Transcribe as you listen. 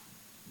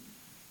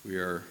We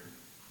are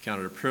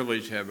counted a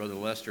privilege to have Brother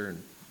Lester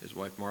and his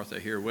wife Martha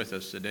here with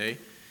us today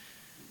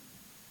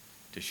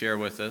to share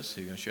with us.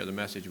 He's going to share the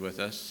message with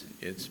us.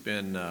 It's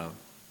been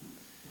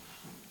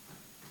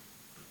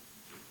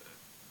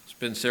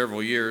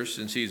several years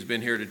since he's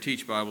been here to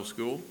teach Bible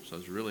school, so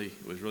it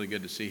was really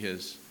good to see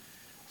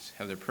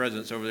have their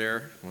presence over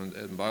there when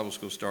Bible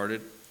school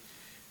started.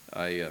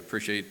 I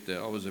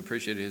always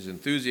appreciated his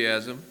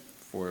enthusiasm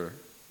for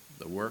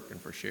the work and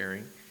for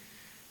sharing.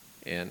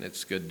 And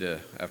it's good to,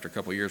 after a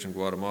couple of years in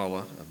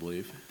Guatemala, I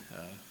believe,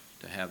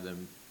 to have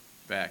them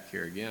back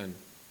here again.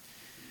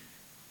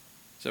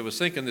 So I was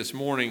thinking this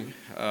morning,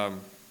 I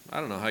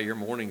don't know how your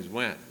mornings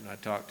went. I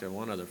talked to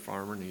one other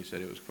farmer, and he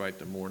said it was quite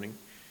the morning.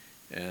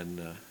 And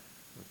I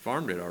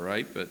farmed it all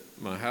right, but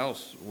my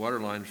house water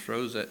lines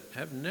froze that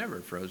have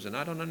never frozen.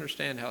 I don't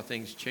understand how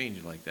things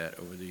change like that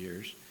over the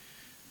years.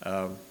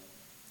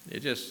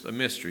 It's just a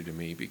mystery to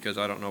me because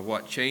I don't know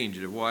what changed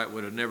and why it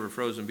would have never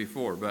frozen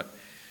before. But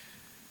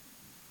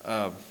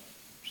so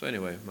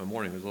anyway, my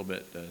morning was a little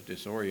bit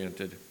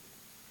disoriented,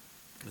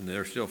 and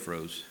they're still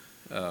froze,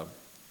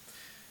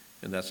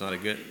 and that's not a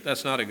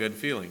good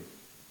feeling.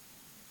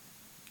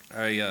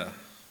 But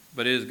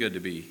it is good to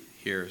be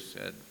here.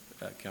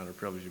 Count a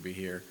privilege to be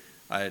here.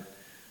 I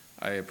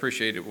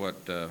appreciated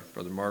what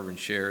Brother Marvin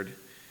shared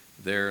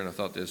there, and I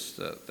thought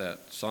that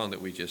song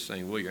that we just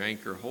sang, "Will Your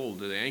Anchor Hold?"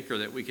 The anchor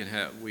that we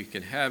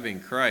can have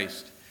in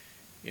Christ.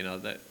 You know,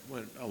 that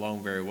went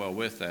along very well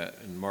with that.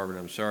 And Marvin,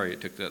 I'm sorry it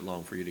took that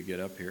long for you to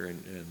get up here,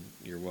 and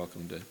you're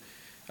welcome to.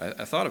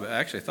 I thought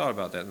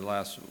about that in the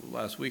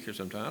last week or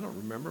sometime. I don't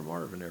remember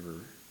Marvin ever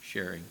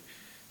sharing,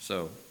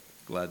 so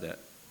glad that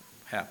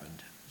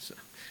happened. So,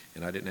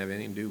 and I didn't have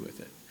anything to do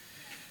with it.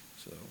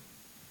 So,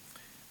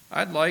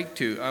 I'd like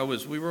to.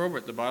 We were over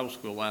at the Bible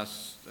school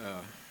last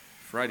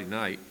Friday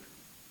night,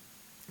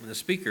 and the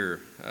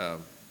speaker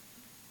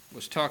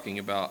was talking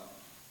about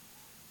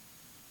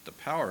the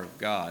power of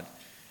God.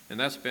 And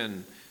that's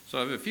been, so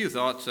I have a few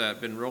thoughts that have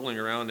been rolling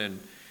around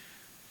in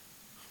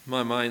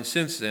my mind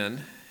since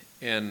then,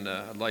 and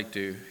I'd like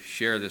to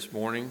share this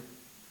morning.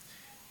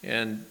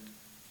 And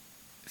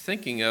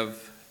thinking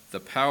of the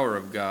power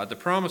of God, the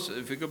promise,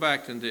 if we go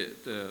back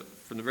to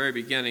from the very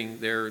beginning,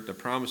 the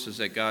promises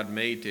that God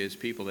made to his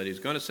people, that he's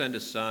going to send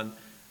his son,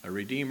 a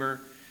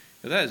Redeemer.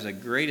 And that is the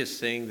greatest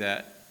thing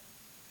that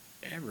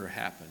ever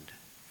happened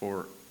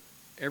for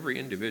every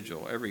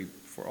individual,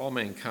 for all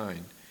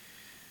mankind.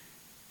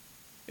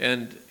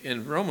 And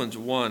in Romans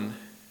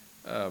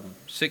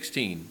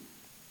 1:16,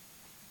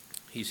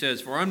 he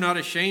says, "For I'm not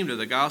ashamed of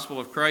the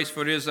gospel of Christ,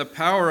 for it is the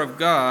power of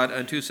God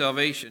unto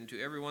salvation to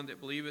everyone that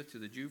believeth, to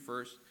the Jew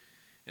first,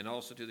 and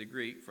also to the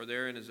Greek. For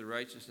therein is the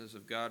righteousness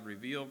of God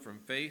revealed from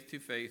faith to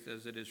faith,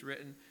 as it is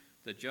written,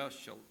 the just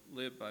shall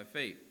live by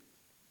faith."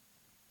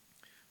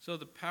 So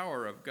the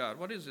power of God.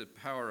 What is the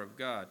power of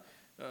God?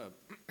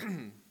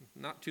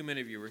 Not too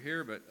many of you were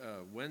here, but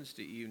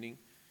Wednesday evening,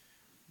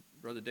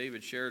 Brother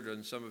David shared,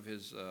 and some of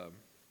his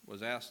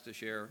was asked to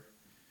share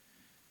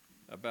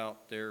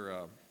about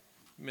their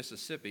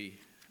Mississippi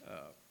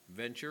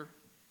venture.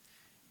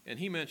 And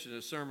he mentioned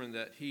a sermon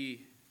that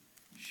he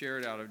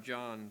shared out of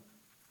John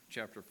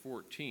chapter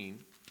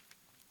 14.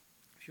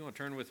 If you want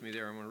to turn with me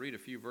there, I'm going to read a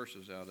few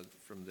verses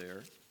from there.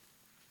 It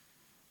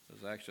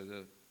was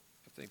actually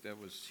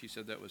he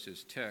said that was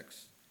his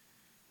text.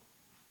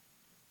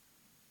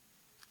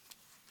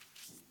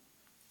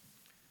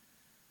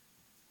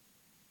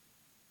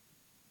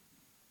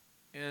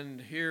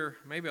 And here,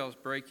 maybe I'll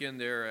break in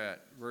there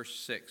at verse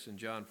 6 in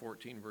John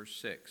 14, verse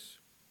 6.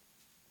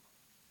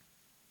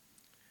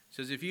 It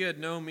says, "If ye had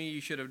known me, ye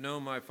should have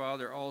known my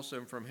Father also,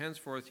 and from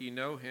henceforth ye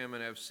know him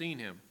and have seen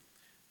him.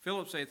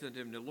 Philip saith unto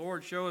him, The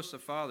Lord, show us the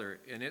Father,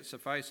 and it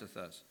sufficeth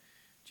us.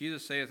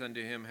 Jesus saith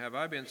unto him, Have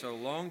I been so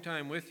long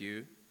time with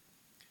you,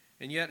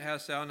 and yet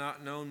hast thou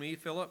not known me,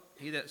 Philip?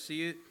 He that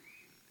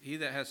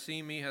hath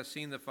seen me hath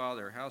seen the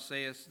Father. How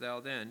sayest thou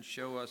then,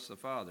 Show us the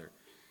Father?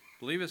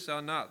 Believest thou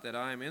not that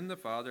I am in the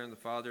Father, and the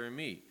Father in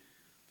me?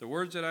 The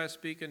words that I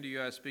speak unto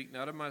you, I speak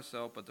not of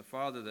myself, but the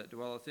Father that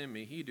dwelleth in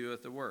me, he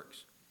doeth the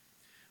works.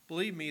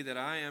 Believe me that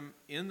I am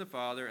in the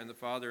Father, and the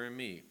Father in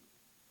me.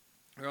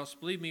 Or else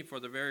believe me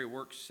for the very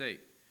work's sake.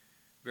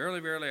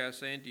 Verily, verily, I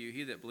say unto you,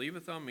 he that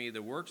believeth on me,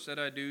 the works that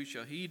I do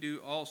shall he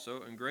do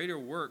also, and greater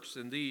works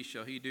than these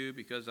shall he do,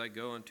 because I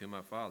go unto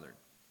my Father."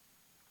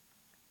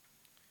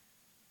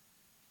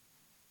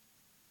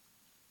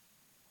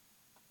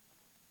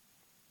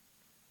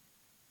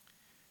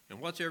 "And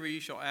whatsoever ye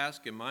shall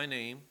ask in my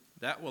name,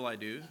 that will I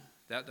do,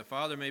 that the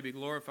Father may be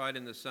glorified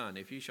in the Son.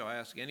 If ye shall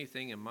ask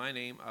anything in my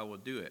name, I will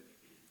do it.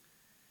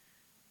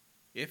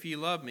 If ye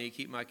love me,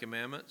 keep my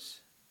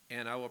commandments,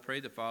 and I will pray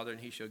the Father,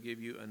 and he shall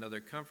give you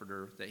another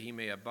Comforter, that he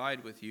may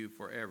abide with you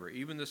forever.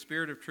 Even the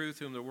Spirit of truth,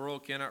 whom the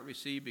world cannot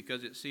receive,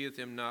 because it seeth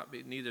him not,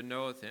 neither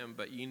knoweth him,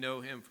 but ye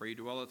know him, for he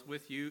dwelleth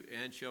with you,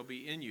 and shall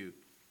be in you.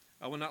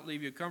 I will not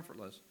leave you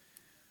comfortless.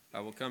 I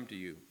will come to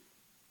you."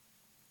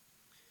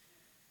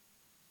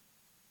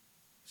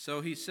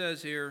 So he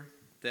says here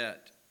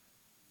that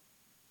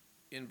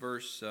in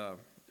verse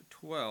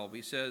 12,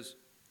 he says,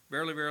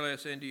 Verily, verily, I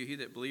say unto you, he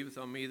that believeth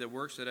on me, the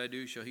works that I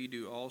do shall he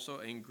do also,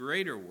 and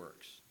greater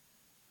works.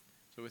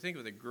 So we think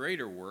of the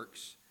greater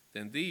works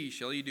than these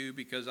shall he do,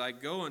 because I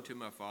go unto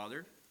my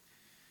Father.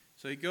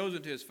 So he goes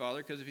into his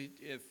Father, because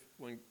if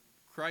when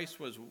Christ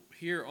was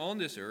here on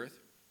this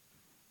earth,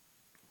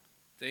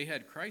 they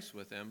had Christ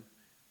with them,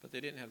 but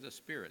they didn't have the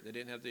Spirit. They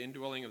didn't have the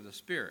indwelling of the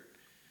Spirit.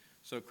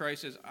 So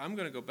Christ says, I'm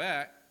going to go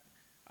back.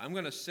 I'm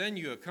going to send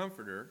you a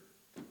comforter.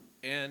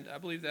 And I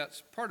believe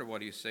that's part of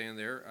what he's saying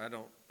there.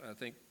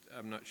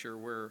 I'm not sure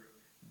where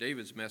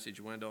David's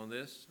message went on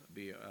this. I'd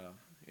be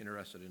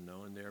interested in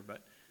knowing there.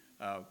 But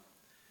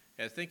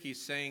I think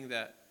he's saying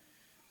that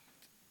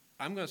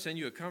I'm going to send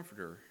you a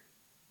comforter,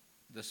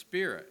 the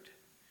Spirit.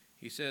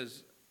 He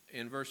says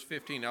in verse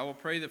 15, I will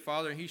pray the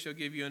Father, and he shall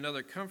give you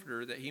another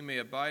comforter, that he may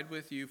abide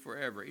with you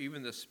forever,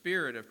 even the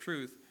Spirit of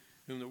truth,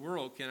 whom the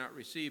world cannot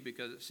receive,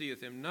 because it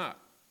seeth him not.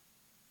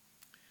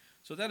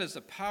 So that is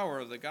the power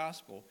of the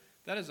gospel.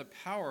 That is a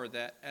power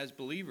that, as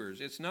believers,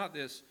 it's not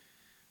this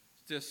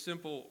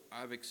simple,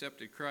 I've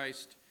accepted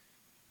Christ,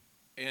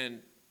 and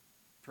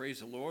praise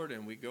the Lord,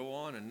 and we go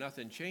on and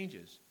nothing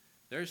changes.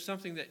 There's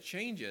something that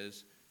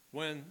changes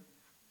when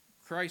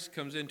Christ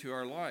comes into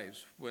our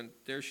lives. When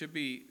there should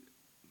be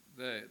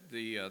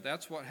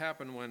that's what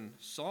happened when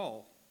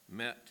Saul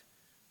met,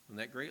 when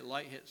that great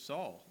light hit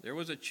Saul. There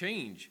was a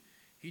change.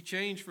 He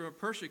changed from a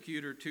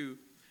persecutor to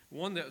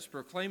one that was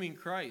proclaiming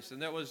Christ,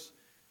 and that was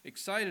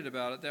excited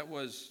about it.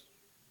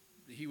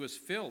 He was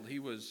filled. He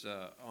was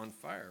on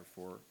fire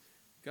for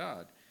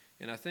God.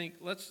 And I think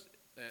I'm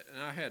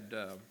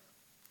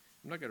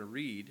not going to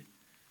read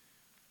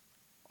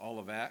all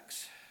of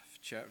Acts,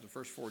 the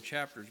first 4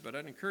 chapters, but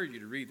I'd encourage you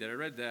to read that. I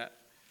read that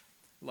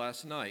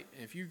last night.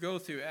 And if you go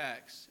through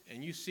Acts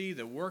and you see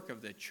the work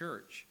of the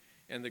church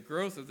and the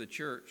growth of the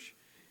church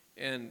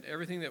and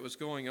everything that was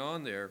going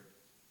on there,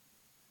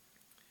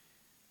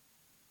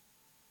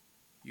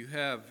 you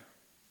have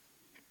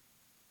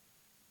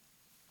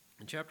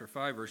in chapter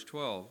 5, verse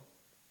 12,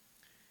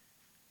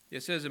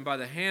 it says, And by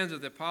the hands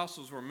of the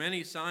apostles were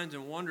many signs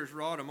and wonders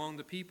wrought among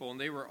the people, and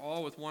they were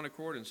all with one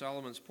accord in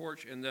Solomon's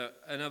porch, and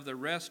of the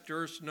rest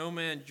durst no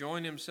man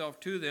join himself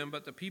to them,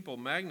 but the people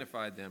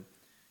magnified them.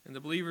 And the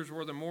believers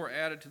were the more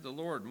added to the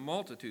Lord,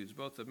 multitudes,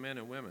 both of men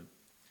and women.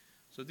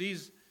 So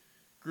these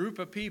group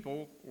of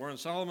people were on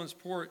Solomon's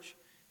porch,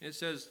 and it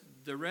says,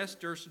 the rest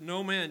durst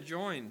no man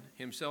join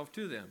himself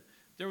to them.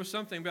 There was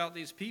something about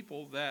these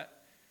people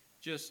that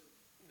just,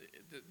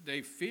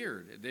 they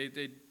feared.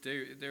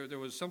 There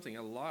was something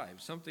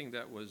alive, something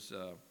that was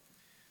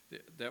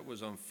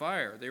on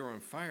fire. They were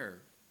on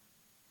fire.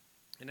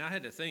 And I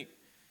had to think,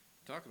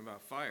 talking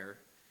about fire,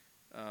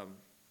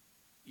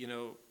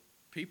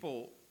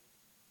 people,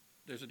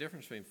 there's a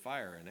difference between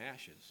fire and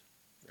ashes.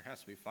 There has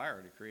to be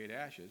fire to create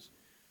ashes.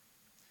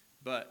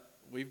 But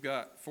we've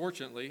got,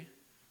 fortunately,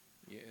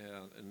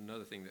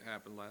 another thing that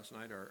happened last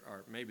night,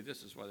 our maybe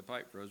this is why the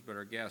pipe froze, but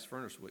our gas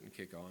furnace wouldn't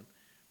kick on.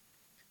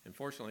 And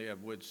fortunately, I have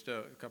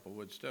a couple of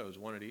wood stoves,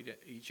 one at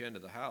each end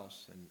of the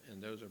house,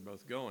 and those are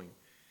both going.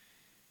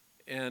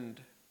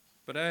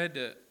 But I had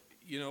to,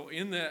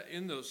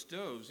 in those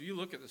stoves, you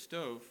look at the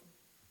stove,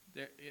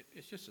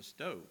 it's just a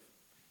stove.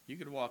 You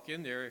could walk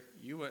in there,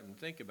 you wouldn't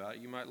think about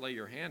it. You might lay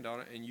your hand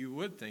on it, and you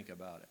would think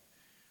about it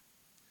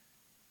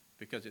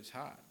because it's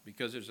hot,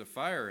 because there's a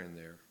fire in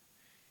there.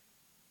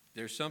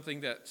 There's something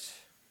that's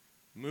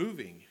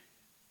moving.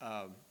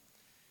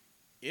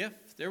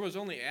 If there was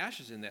only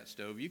ashes in that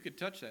stove, you could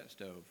touch that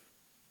stove.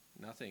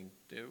 Nothing.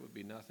 There would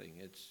be nothing.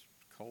 It's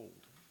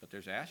cold. But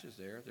there's ashes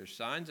there. There's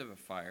signs of a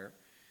fire.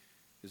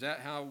 Is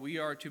that how we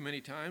are too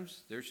many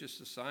times? There's just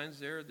the signs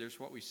there. There's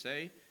what we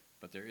say,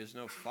 but there is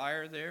no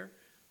fire there.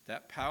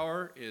 That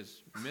power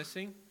is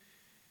missing.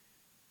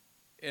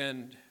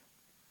 And,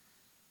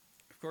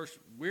 of course,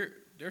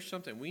 there's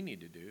something we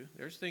need to do.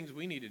 There's things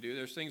we need to do.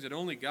 There's things that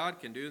only God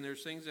can do, and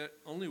there's things that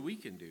only we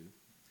can do.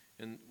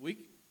 And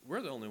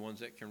we're the only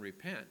ones that can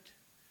repent.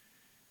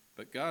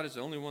 But God is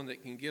the only one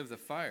that can give the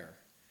fire.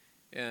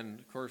 And,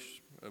 of course,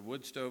 a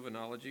wood stove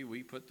analogy,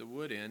 we put the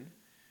wood in.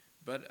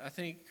 But I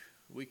think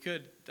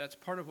that's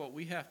part of what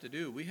we have to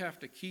do. We have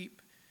to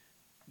keep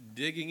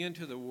digging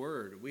into the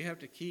Word. We have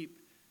to keep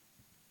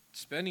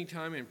spending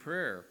time in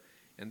prayer.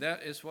 And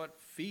that is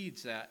what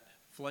feeds that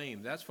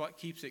flame. That's what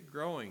keeps it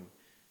growing.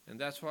 And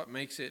that's what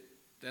makes it,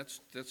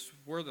 that's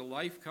where the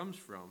life comes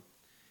from.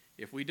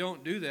 If we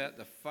don't do that,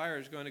 the fire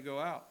is going to go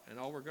out, and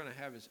all we're going to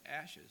have is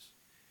ashes.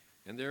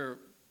 And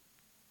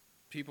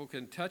people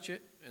can touch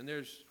it, and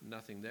there's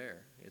nothing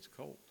there. It's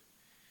cold.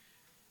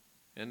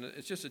 And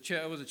it's just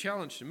it was a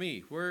challenge to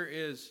me.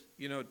 Where's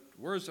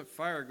the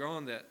fire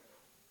gone that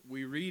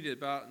we read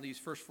about in these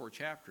first 4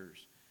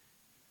 chapters?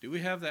 Do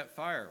we have that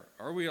fire?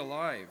 Are we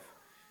alive?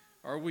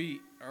 Are we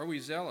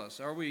zealous?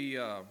 Are we?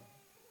 I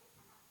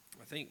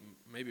think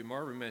maybe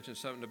Marvin mentioned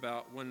something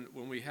about when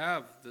we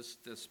have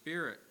the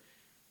Spirit.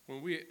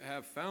 When we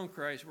have found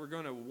Christ, we're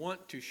going to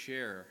want to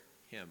share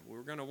Him.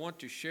 We're going to want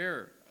to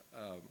share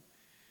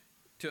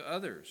to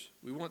others.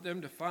 We want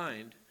them to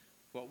find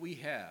what we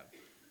have.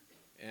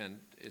 And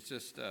it's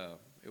just,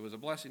 it was a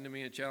blessing to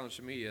me and a challenge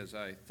to me as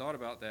I thought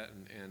about that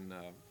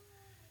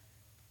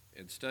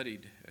and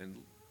studied.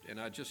 And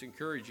I just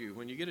encourage you,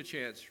 when you get a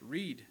chance,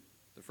 read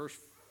the first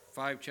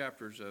 5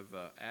 chapters of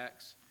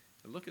Acts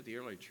and look at the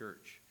early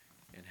church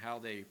and how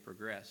they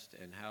progressed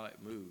and how it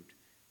moved.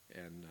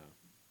 And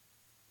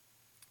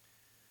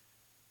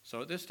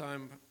so at this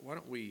time, why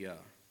don't we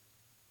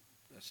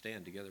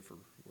stand together for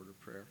a word of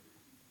prayer.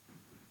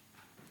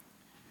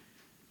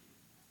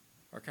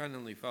 Our kind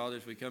Heavenly Father,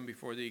 as we come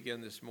before Thee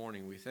again this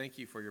morning, we thank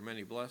You for Your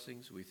many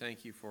blessings. We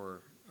thank You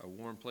for a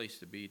warm place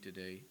to be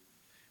today.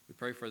 We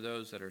pray for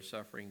those that are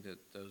suffering,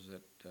 that those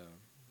that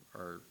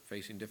are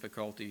facing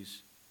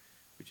difficulties.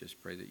 We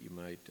just pray that You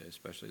might,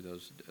 especially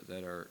those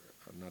that are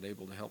not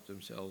able to help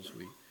themselves.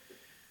 We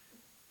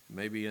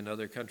maybe in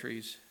other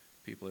countries,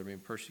 people are being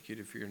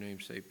persecuted for Your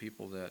name's sake,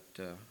 people that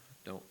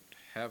don't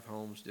have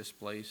homes,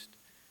 displaced.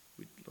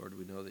 Lord,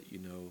 we know that You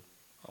know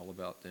all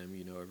about them.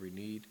 You know every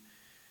need.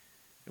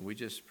 And we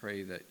just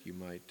pray that You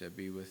might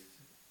be with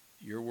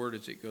Your word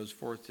as it goes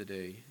forth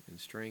today in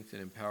strength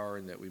and in power,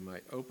 and that we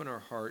might open our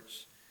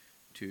hearts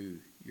to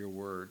Your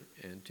word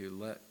and to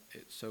let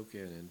it soak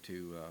in, and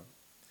to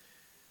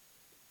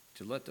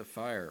let the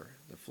fire,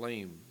 the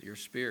flame, Your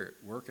Spirit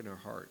work in our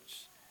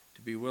hearts,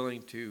 to be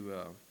willing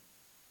to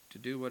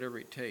do whatever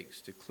it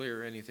takes to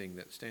clear anything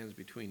that stands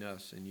between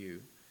us and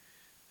You,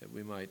 that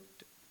we might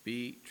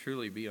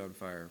truly be on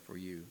fire for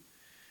You.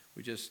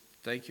 We just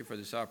thank You for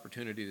this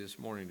opportunity this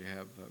morning to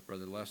have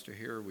Brother Lester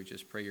here. We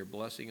just pray Your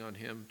blessing on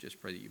him. Just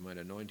pray that You might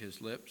anoint his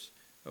lips.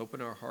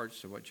 Open our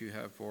hearts to what You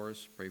have for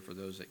us. Pray for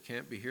those that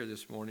can't be here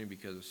this morning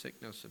because of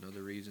sickness and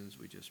other reasons.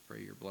 We just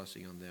pray Your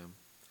blessing on them.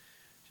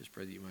 Just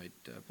pray that You might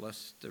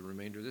bless the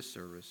remainder of this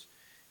service.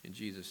 In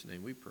Jesus'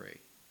 name we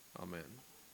pray. Amen.